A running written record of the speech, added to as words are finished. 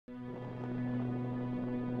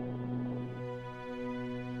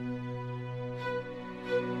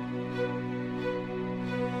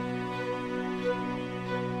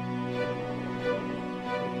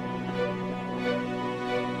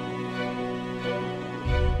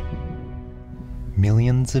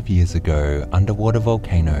Millions of years ago, underwater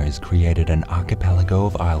volcanoes created an archipelago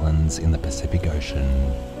of islands in the Pacific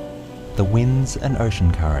Ocean. The winds and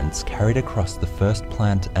ocean currents carried across the first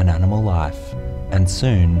plant and animal life, and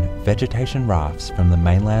soon, vegetation rafts from the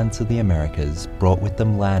mainlands of the Americas brought with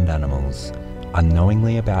them land animals,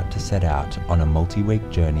 unknowingly about to set out on a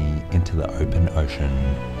multi-week journey into the open ocean.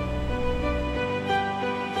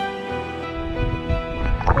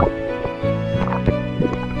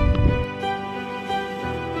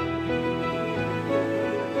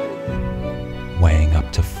 Weighing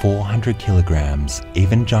up to 400 kilograms,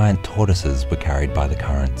 even giant tortoises were carried by the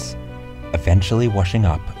currents, eventually washing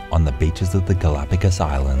up on the beaches of the Galapagos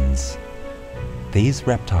Islands. These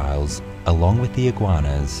reptiles, along with the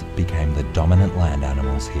iguanas, became the dominant land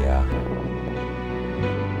animals here.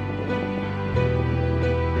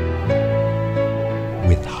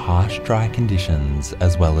 With harsh, dry conditions,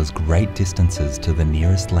 as well as great distances to the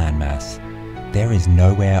nearest landmass, there is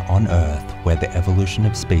nowhere on Earth where the evolution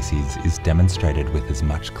of species is demonstrated with as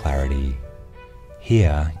much clarity.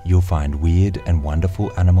 Here, you'll find weird and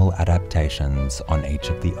wonderful animal adaptations on each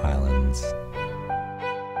of the islands.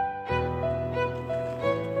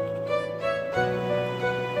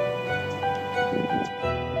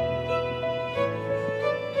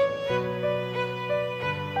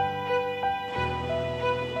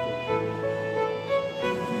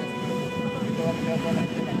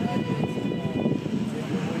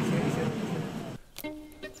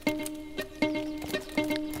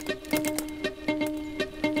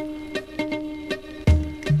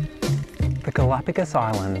 The Galapagos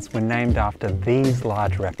Islands were named after these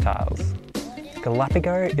large reptiles.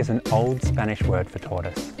 Galapago is an old Spanish word for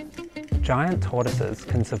tortoise. Giant tortoises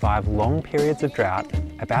can survive long periods of drought,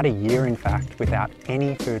 about a year in fact, without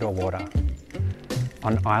any food or water.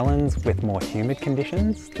 On islands with more humid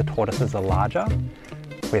conditions, the tortoises are larger,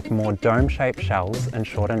 with more dome-shaped shells and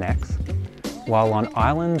shorter necks, while on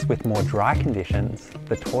islands with more dry conditions,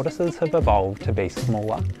 the tortoises have evolved to be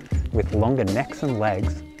smaller, with longer necks and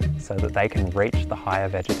legs, so that they can reach the higher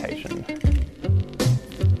vegetation.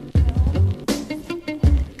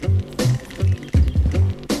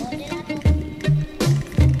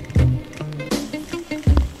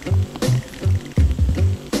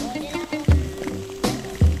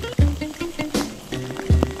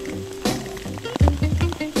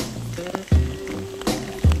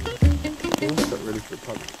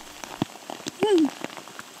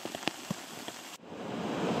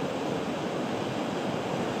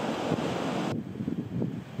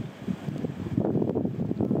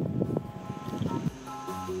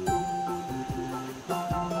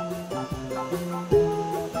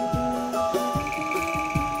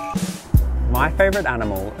 My favourite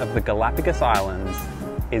animal of the Galapagos Islands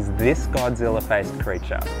is this Godzilla-faced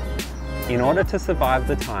creature. In order to survive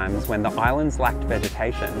the times when the islands lacked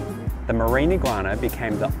vegetation, the marine iguana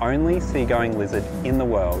became the only seagoing lizard in the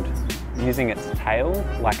world, using its tail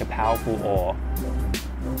like a powerful oar.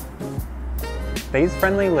 These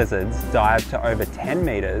friendly lizards dive to over 10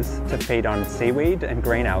 metres to feed on seaweed and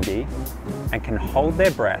green algae, and can hold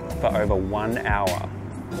their breath for over 1 hour.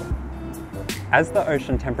 As the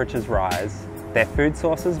ocean temperatures rise, their food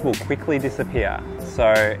sources will quickly disappear,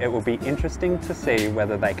 so it will be interesting to see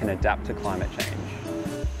whether they can adapt to climate change.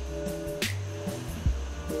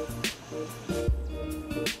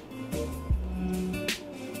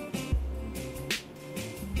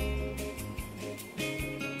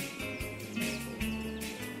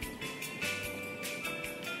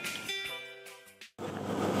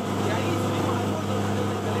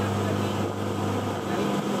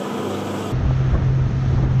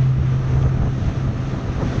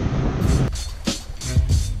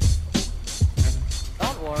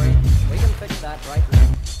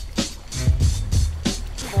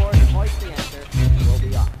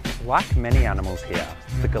 Like many animals here,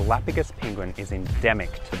 the Galapagos penguin is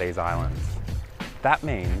endemic to these islands. That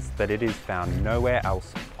means that it is found nowhere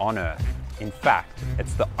else on Earth. In fact,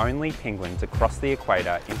 it's the only penguin to cross the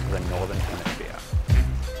equator into the northern hemisphere.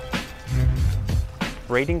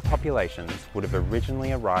 Breeding populations would have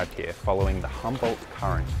originally arrived here following the Humboldt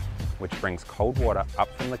Current, which brings cold water up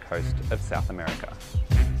from the coast of South America.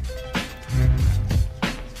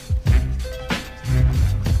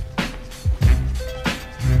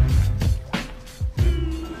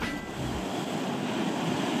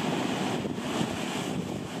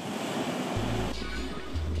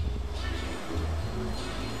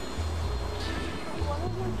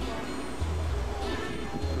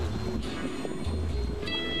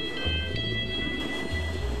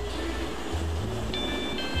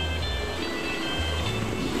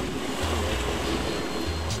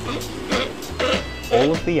 All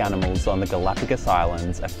of the animals on the Galapagos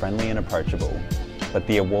Islands are friendly and approachable, but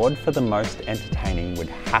the award for the most entertaining would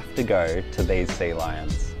have to go to these sea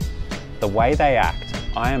lions. The way they act,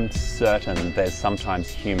 I am certain there's sometimes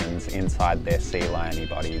humans inside their sea liony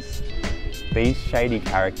bodies. These shady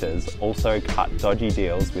characters also cut dodgy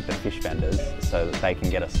deals with the fish vendors so that they can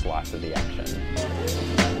get a slice of the action.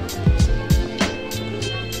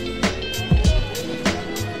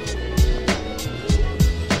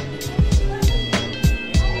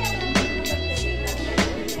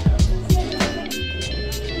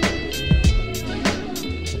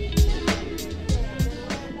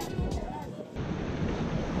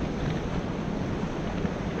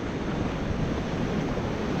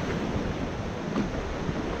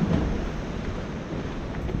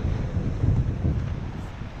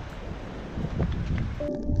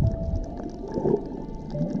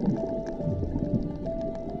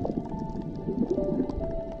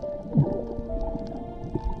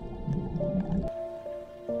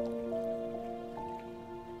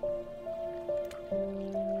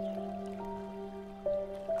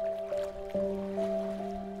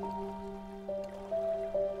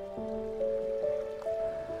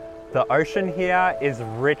 The ocean here is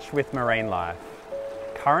rich with marine life.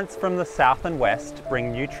 Currents from the south and west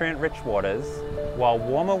bring nutrient-rich waters, while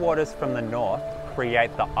warmer waters from the north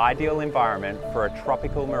create the ideal environment for a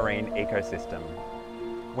tropical marine ecosystem.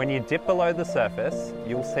 When you dip below the surface,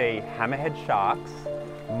 you'll see hammerhead sharks,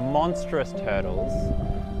 monstrous turtles,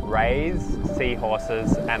 rays,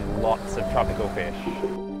 seahorses, and lots of tropical fish.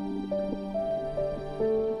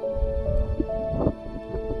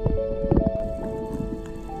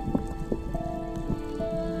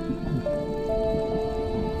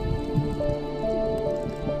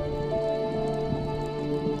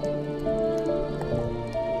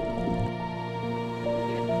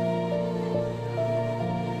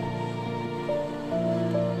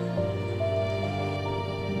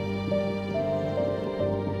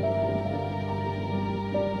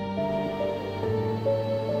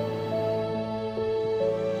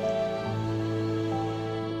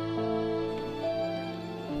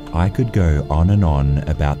 I could go on and on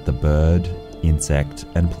about the bird, insect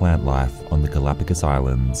and plant life on the Galapagos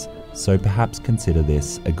Islands, so perhaps consider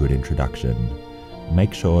this a good introduction.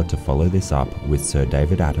 Make sure to follow this up with Sir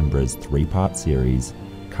David Attenborough's 3-part series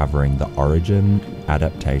covering the origin,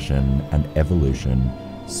 adaptation and evolution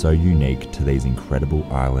so unique to these incredible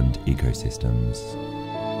island ecosystems.